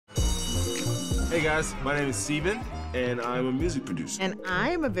Hey guys, my name is Steven, and I'm a music producer. And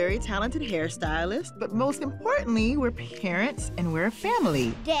I am a very talented hairstylist, but most importantly, we're parents and we're a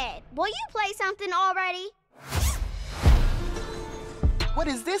family. Dad, will you play something already? What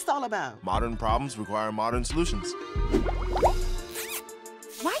is this all about? Modern problems require modern solutions.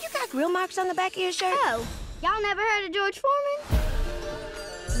 Why you got grill marks on the back of your shirt? Oh, y'all never heard of George Foreman?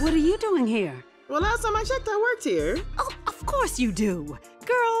 What are you doing here? Well, last time I checked, I worked here. Oh, of course you do.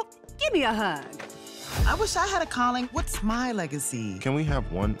 Girl, give me a hug. I wish I had a calling. What's my legacy? Can we have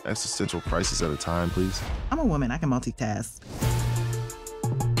one existential crisis at a time, please? I'm a woman. I can multitask.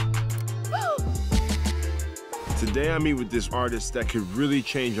 Today I meet with this artist that could really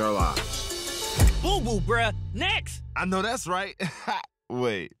change our lives. Boo-boo, bruh. Next! I know that's right.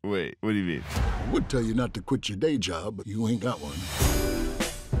 Wait, what do you mean? I would tell you not to quit your day job, but you ain't got one.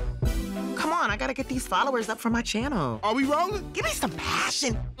 Come on, I gotta get these followers up for my channel. Are we rolling? Give me some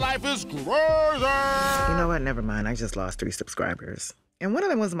passion. Life is crazy! You know what? Never mind. I just lost 3 subscribers. And one of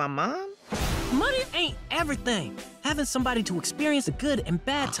them was my mom. Money ain't everything. Having somebody to experience the good and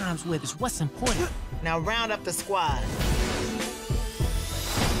bad times with is what's important. Now round up the squad.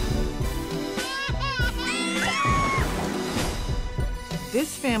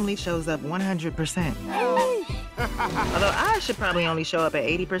 This family shows up 100%. Although I should probably only show up at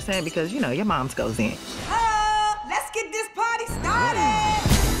 80% because, you know, your mom's goes in. Let's get this party started!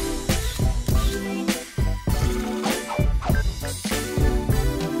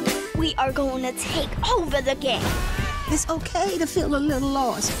 We are going to take over the game. It's okay to feel a little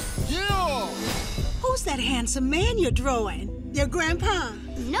lost. Yeah! Who's that handsome man you're drawing? Your grandpa?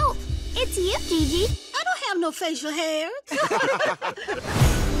 Nope, it's you, Gigi. I don't have no facial hair.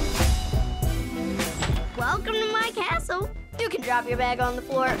 Welcome to my castle. You can drop your bag on the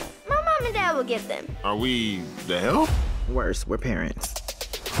floor. My mom and dad will get them. Are we the help? Worse, we're parents.